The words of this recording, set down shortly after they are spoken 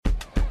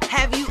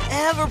Have you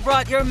ever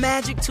brought your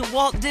magic to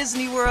Walt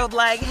Disney World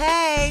like,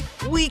 hey,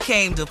 we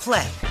came to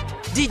play?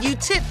 Did you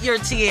tip your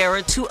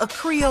tiara to a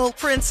Creole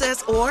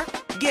princess or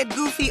get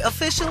goofy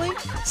officially?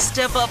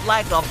 Step up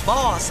like a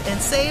boss and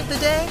save the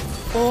day?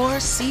 Or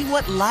see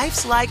what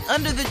life's like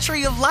under the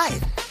tree of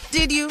life?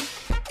 Did you?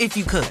 If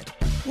you could.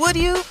 Would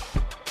you?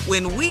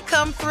 When we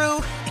come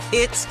through,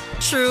 it's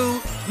true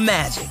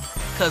magic.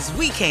 'Cause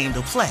we came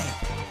to play.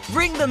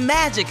 Bring the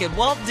magic at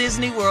Walt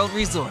Disney World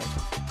Resort.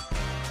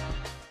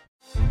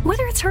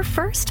 Whether it's her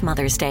first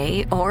Mother's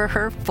Day or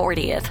her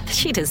 40th,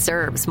 she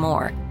deserves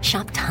more.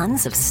 Shop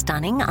tons of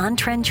stunning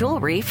on-trend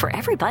jewelry for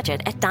every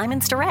budget at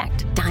Diamonds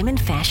Direct. Diamond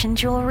fashion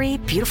jewelry,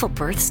 beautiful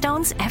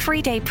birthstones,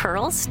 everyday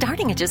pearls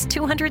starting at just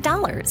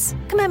 $200.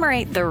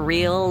 Commemorate the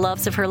real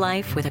loves of her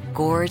life with a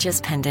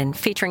gorgeous pendant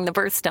featuring the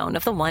birthstone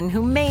of the one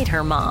who made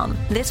her mom.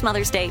 This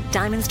Mother's Day,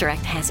 Diamonds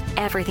Direct has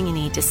everything you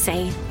need to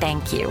say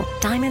thank you.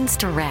 Diamonds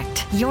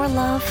Direct. Your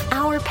love,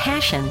 our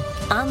passion.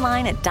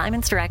 Online at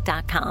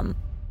diamondsdirect.com.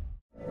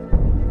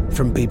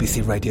 From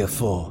BBC Radio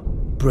 4,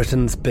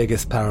 Britain's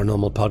biggest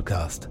paranormal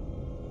podcast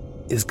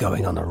is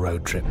going on a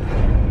road trip.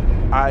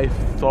 I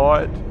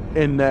thought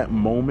in that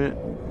moment,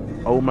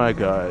 oh my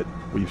God,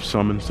 we've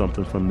summoned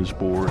something from this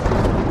board.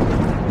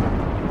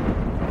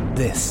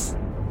 This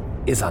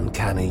is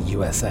Uncanny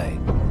USA.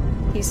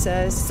 He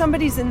says,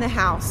 somebody's in the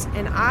house,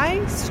 and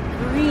I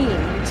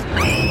screamed.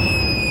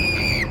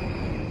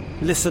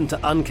 Listen to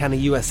Uncanny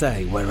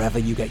USA wherever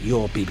you get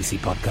your BBC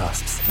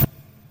podcasts,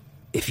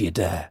 if you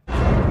dare.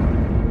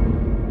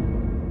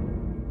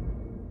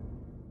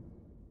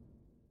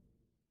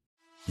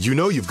 You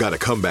know you've got a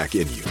comeback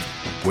in you.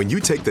 When you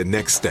take the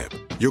next step,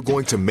 you're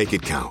going to make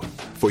it count.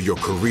 For your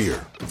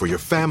career, for your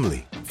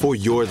family, for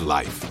your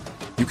life.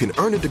 You can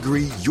earn a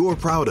degree you're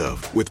proud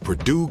of with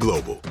Purdue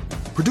Global.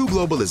 Purdue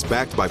Global is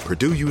backed by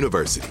Purdue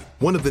University,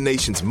 one of the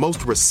nation's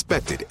most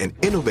respected and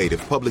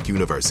innovative public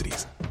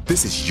universities.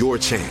 This is your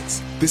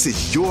chance. This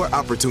is your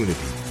opportunity.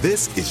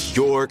 This is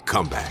your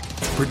comeback.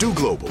 Purdue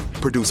Global,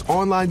 Purdue's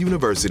online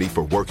university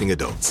for working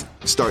adults.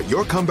 Start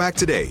your comeback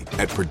today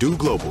at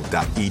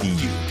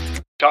purdueglobal.edu.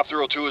 Top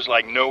Thrill 2 is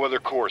like no other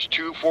course.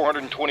 2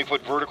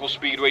 420-foot vertical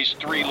speedways,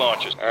 3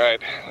 launches. All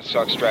right, let's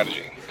talk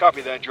strategy.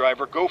 Copy that,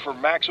 driver. Go for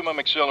maximum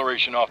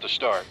acceleration off the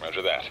start.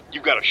 Roger that.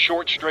 You've got a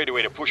short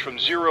straightaway to push from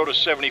 0 to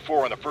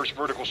 74 on the first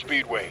vertical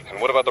speedway. And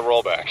what about the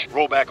rollback?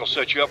 Rollback will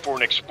set you up for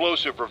an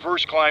explosive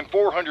reverse climb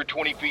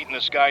 420 feet in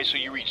the sky so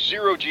you reach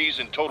 0 G's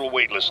in total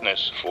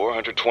weightlessness.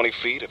 420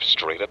 feet of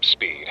straight-up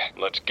speed.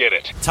 Let's get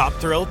it. Top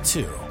Thrill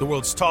 2, the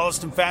world's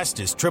tallest and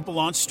fastest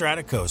triple-launch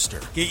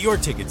Stratocoaster. Get your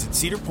tickets at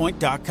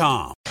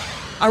cedarpoint.com.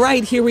 All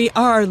right, here we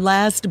are,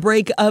 last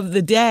break of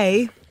the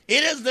day.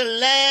 It is the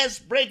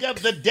last break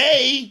of the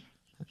day.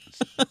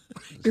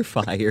 You're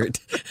fired.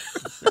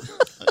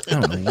 I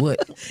don't know what.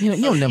 You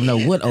don't never know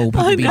what old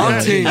people be doing.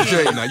 I'm Team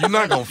Jay now. You're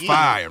not going to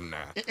fire him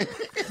now.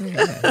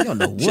 You don't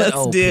know what just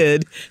old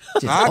did.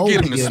 I'll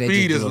get him to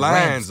speed his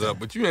lines up,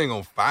 but you ain't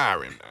going to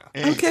fire him now.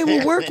 Okay,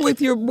 well, work with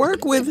him.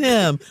 Work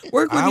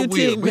with your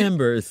team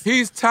members.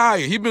 He's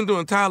tired. He's been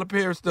doing Tyler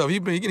Perry stuff. He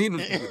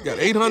got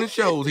 800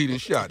 shows he done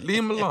shot. Leave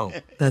him alone.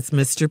 That's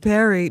Mr.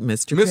 Perry.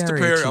 Mr.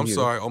 Perry, I'm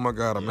sorry. Oh, my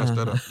God, I messed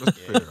that up.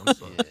 Mr. Perry, I'm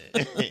sorry.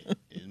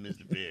 It's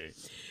Mr. Perry.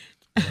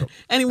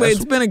 Anyway,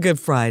 it's been a good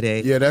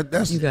Friday. Yeah,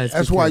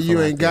 that's why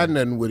you ain't got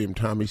nothing with him,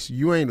 Tommy. So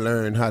you ain't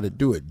learned how to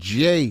do it.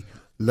 Jay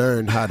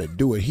learned how to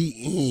do it.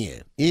 He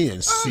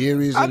in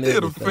series and everything. I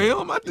did a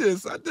film. I did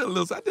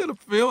a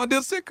film. I did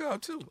a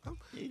sitcom too.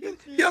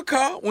 He'll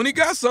call when he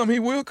got something. He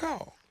will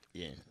call.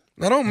 Yeah.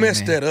 Now don't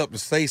mess that up and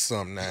say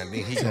something now and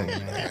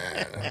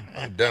then.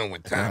 I'm done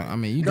with Tommy. I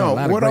mean, you do a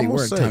lot of great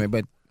work, Tommy,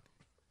 but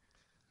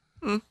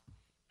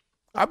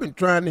I've been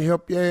trying to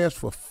help your ass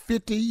for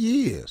 50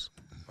 years.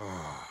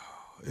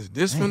 Is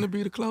this going to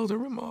be the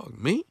closing remark?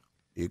 Me?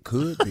 It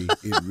could be.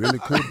 It really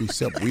could be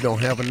something. We don't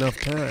have enough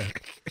time.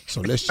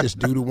 So let's just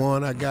do the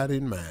one I got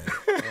in mind.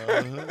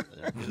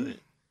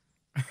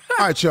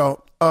 All right,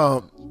 y'all.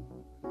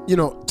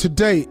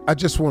 Today I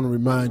just want to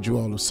remind you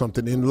all of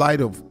something in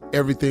light of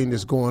everything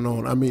that's going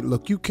on. I mean,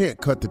 look, you can't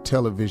cut the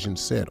television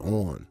set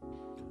on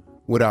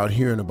without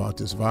hearing about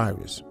this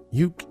virus.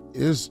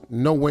 There's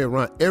no way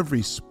around.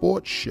 Every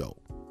sports show,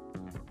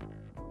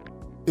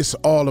 it's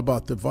all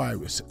about the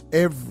virus.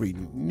 Every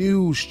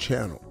news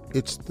channel,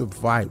 it's the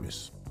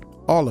virus.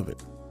 All of it.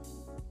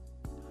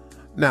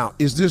 Now,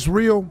 is this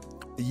real?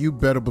 You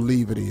better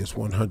believe it is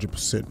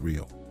 100%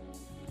 real.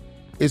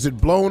 Is it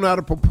blown out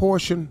of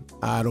proportion?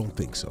 I don't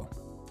think so.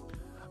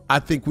 I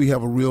think we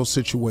have a real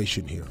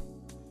situation here.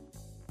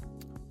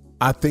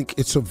 I think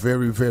it's a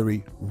very,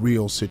 very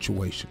real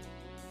situation.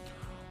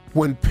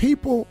 When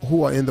people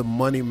who are in the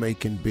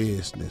money-making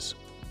business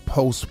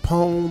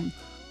postpone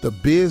the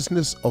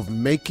business of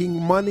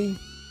making money,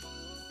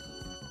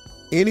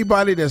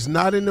 anybody that's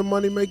not in the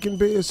money-making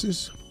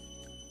business,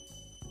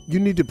 you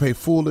need to pay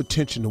full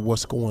attention to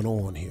what's going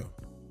on here.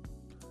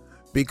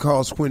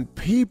 Because when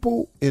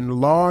people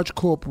in large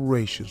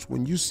corporations,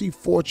 when you see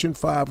Fortune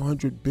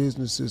 500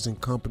 businesses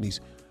and companies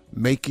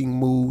making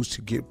moves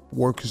to get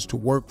workers to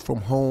work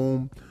from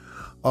home,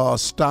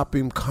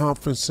 stopping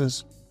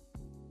conferences,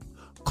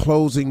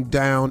 closing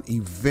down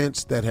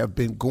events that have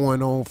been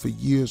going on for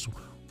years.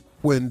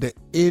 When the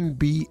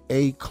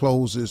NBA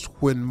closes,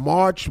 when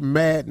March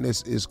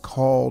Madness is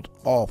called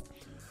off,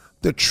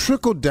 the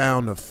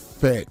trickle-down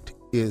effect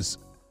is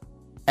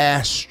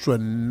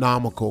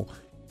astronomical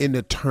in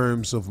the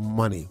terms of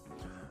money.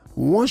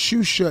 Once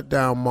you shut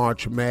down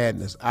March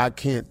Madness, I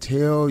can't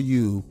tell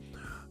you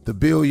the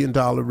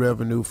billion-dollar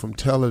revenue from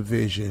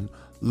television,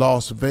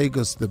 Las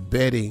Vegas, the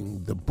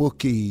betting, the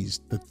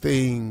bookies, the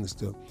things,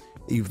 the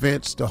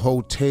events, the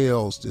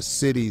hotels, the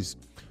cities.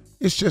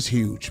 It's just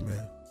huge,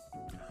 man.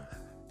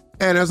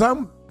 And as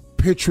I'm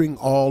picturing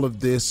all of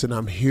this and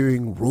I'm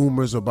hearing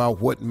rumors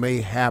about what may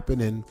happen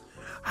and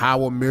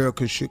how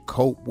America should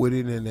cope with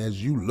it, and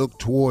as you look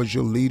towards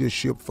your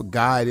leadership for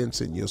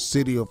guidance and your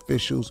city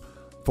officials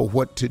for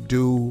what to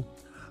do,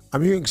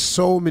 I'm hearing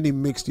so many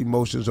mixed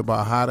emotions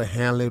about how to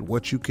handle it,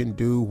 what you can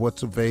do,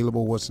 what's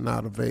available, what's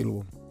not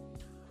available.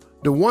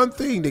 The one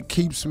thing that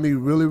keeps me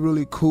really,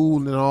 really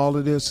cool in all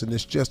of this, and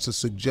it's just a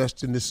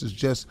suggestion, this is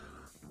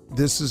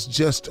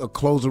just a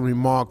closing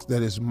remark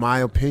that is my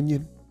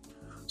opinion.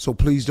 So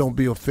please don't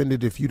be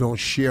offended if you don't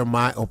share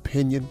my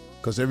opinion,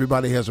 because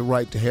everybody has a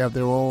right to have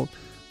their own.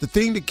 The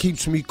thing that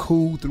keeps me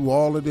cool through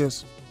all of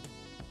this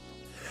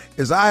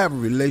is I have a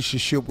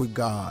relationship with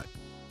God.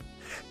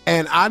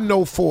 And I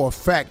know for a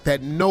fact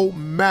that no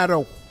matter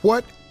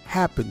what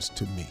happens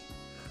to me,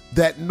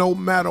 that no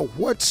matter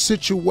what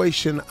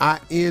situation I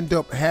end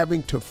up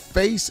having to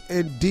face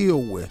and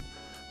deal with,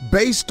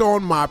 based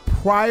on my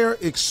prior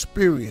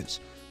experience,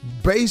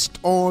 based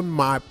on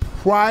my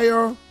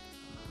prior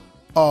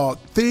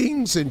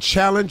things and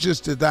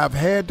challenges that I've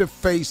had to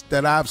face,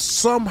 that I've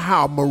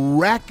somehow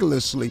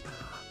miraculously,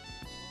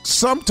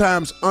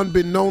 sometimes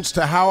unbeknownst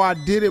to how I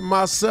did it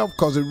myself,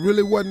 because it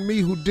really wasn't me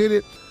who did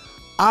it,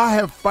 I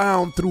have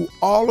found through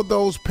all of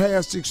those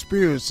past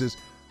experiences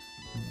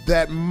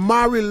that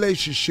my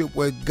relationship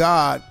with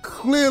God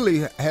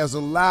clearly has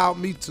allowed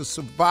me to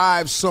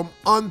survive some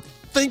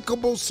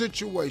unthinkable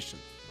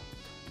situations.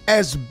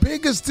 As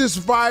big as this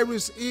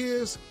virus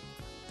is,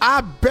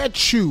 I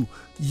bet you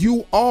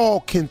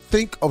all can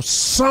think of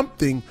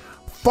something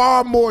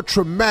far more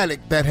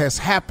traumatic that has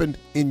happened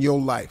in your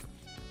life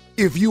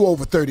if you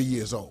over 30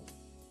 years old.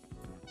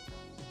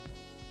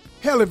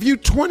 Hell, if you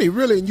 20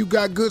 really and you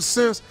got good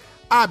sense,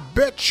 I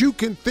bet you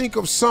can think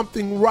of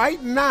something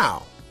right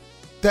now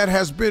that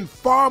has been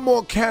far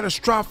more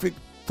catastrophic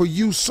for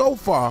you so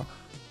far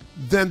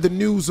than the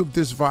news of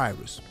this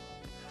virus.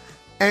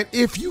 And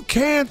if you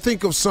can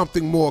think of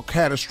something more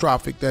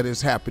catastrophic that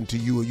has happened to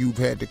you or you've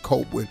had to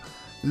cope with,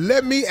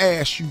 let me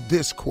ask you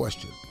this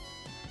question.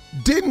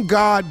 Didn't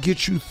God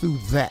get you through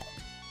that?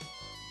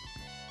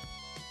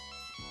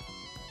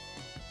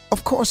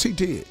 Of course he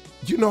did.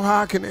 You know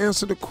how I can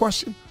answer the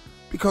question?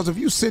 Because if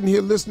you sitting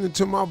here listening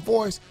to my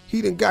voice,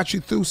 he done got you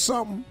through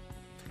something.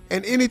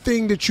 And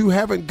anything that you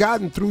haven't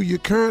gotten through, you're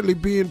currently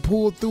being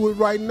pulled through it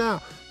right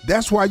now.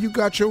 That's why you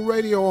got your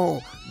radio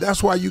on.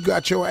 That's why you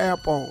got your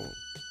app on.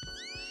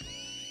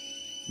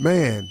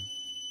 Man,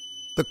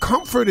 the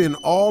comfort in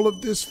all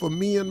of this for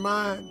me and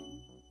mine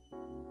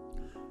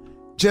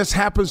just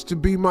happens to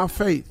be my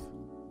faith.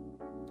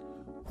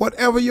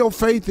 Whatever your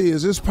faith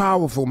is, it's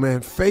powerful,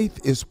 man. Faith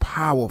is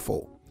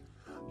powerful.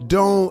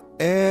 Don't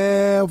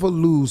ever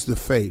lose the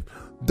faith.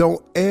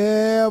 Don't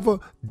ever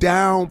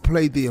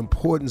downplay the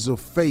importance of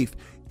faith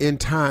in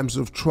times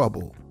of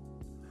trouble,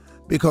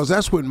 because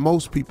that's when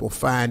most people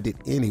find it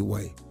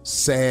anyway.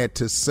 Sad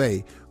to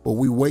say, but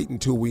we wait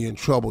until we're in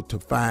trouble to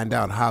find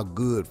out how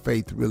good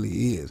faith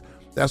really is.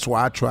 That's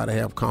why I try to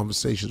have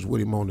conversations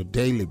with him on a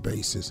daily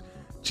basis,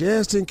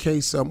 just in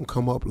case something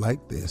come up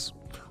like this.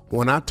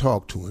 When I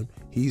talk to him,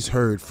 he's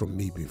heard from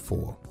me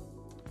before.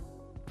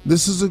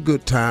 This is a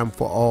good time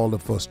for all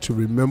of us to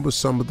remember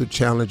some of the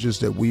challenges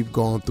that we've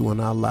gone through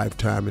in our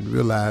lifetime and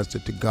realize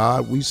that the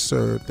God we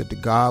serve, that the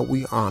God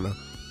we honor,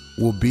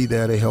 will be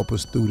there to help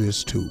us through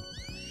this too.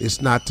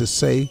 It's not to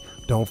say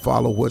don't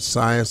follow what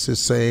science is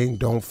saying,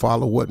 don't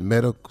follow what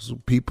medical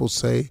people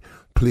say.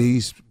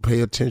 Please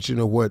pay attention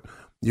to what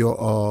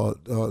your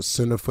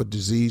Center for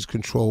Disease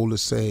Control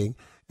is saying,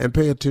 and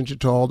pay attention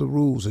to all the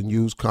rules and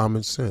use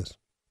common sense.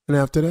 And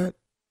after that,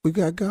 we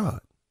got God.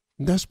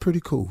 And that's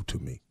pretty cool to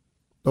me.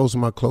 Those are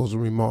my closing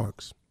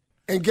remarks.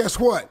 And guess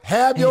what?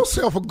 Have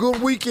yourself a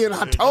good weekend.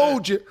 I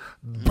told you.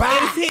 Bye.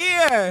 It's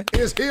here.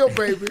 It's here,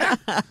 baby.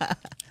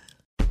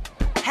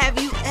 Have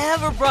you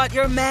ever brought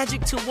your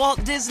magic to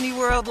Walt Disney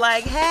World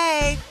like,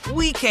 hey,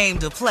 we came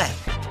to play?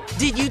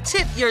 Did you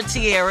tip your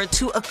tiara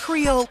to a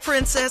Creole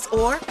princess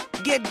or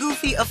get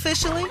goofy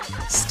officially?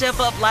 Step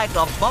up like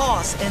a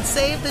boss and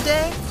save the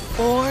day?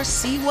 Or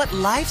see what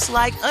life's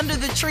like under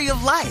the tree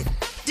of life?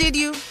 Did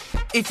you?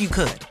 If you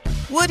could.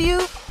 Would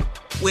you?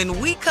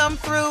 When we come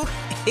through,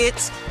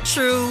 it's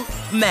true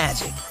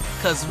magic.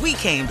 'Cause we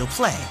came to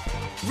play.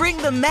 Bring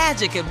the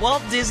magic at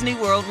Walt Disney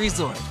World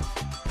Resort.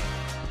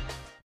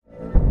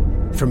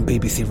 From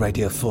BBC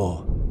Radio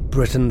 4,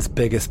 Britain's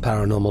biggest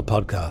paranormal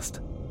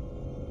podcast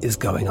is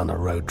going on a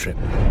road trip.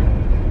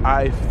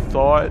 I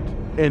thought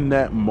in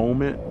that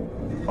moment,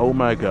 oh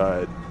my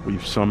God,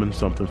 we've summoned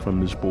something from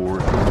this board.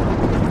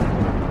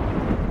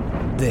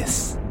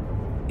 This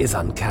is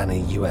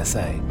Uncanny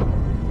USA.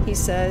 He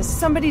says,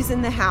 somebody's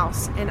in the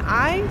house, and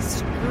I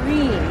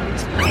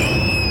screamed.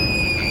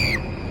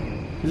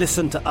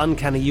 Listen to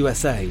Uncanny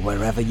USA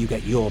wherever you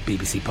get your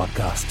BBC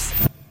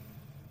podcasts,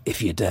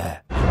 if you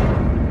dare.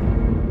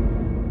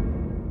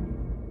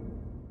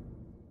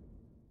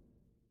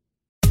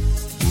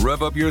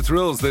 Rev up your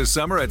thrills this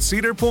summer at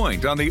Cedar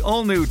Point on the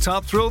all-new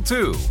Top Thrill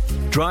 2.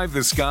 Drive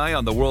the sky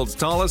on the world's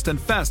tallest and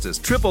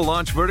fastest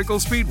triple-launch vertical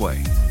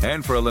speedway.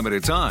 And for a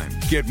limited time,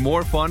 get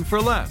more fun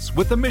for less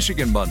with the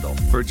Michigan Bundle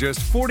for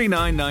just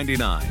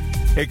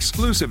 $49.99.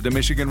 Exclusive to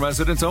Michigan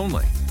residents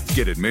only.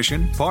 Get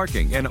admission,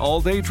 parking, and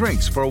all-day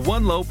drinks for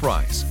one low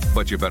price.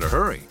 But you better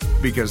hurry,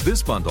 because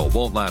this bundle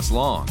won't last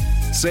long.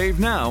 Save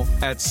now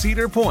at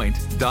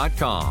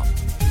cedarpoint.com.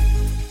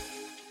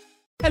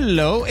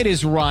 Hello, it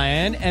is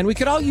Ryan, and we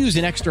could all use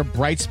an extra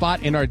bright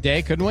spot in our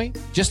day, couldn't we?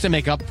 Just to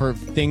make up for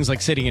things like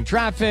sitting in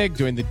traffic,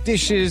 doing the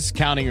dishes,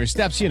 counting your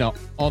steps, you know,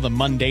 all the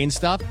mundane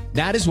stuff.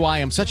 That is why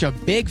I'm such a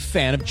big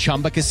fan of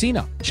Chumba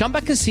Casino.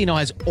 Chumba Casino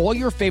has all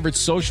your favorite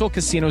social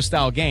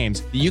casino-style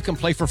games that you can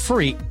play for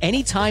free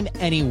anytime,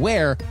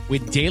 anywhere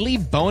with daily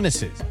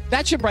bonuses.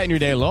 That should brighten your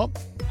day a little.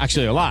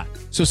 Actually, a lot.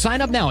 So sign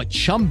up now at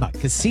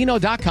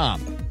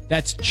ChumbaCasino.com.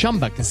 That's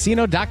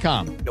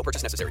ChumbaCasino.com. No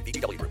purchase necessary.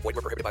 VGW Group. Void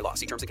where prohibited by law.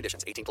 See terms and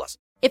conditions. 18+.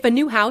 If a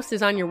new house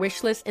is on your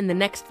wish list in the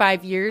next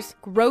 5 years,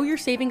 grow your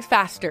savings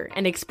faster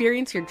and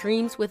experience your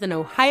dreams with an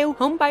Ohio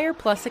Homebuyer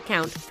Plus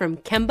account from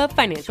Kemba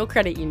Financial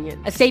Credit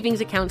Union. A savings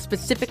account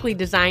specifically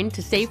designed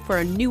to save for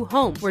a new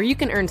home, where you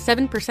can earn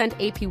 7%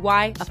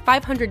 APY,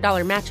 a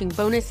 $500 matching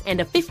bonus,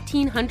 and a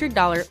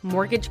 $1,500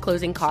 mortgage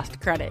closing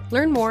cost credit.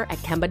 Learn more at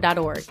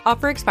Kemba.org.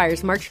 Offer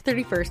expires March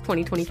 31st,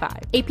 2025.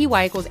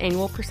 APY equals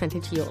annual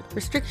percentage yield.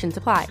 Restrictions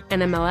apply.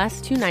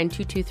 NMLS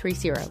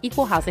 292230.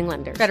 Equal housing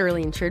lender.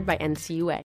 Federally insured by NCUA.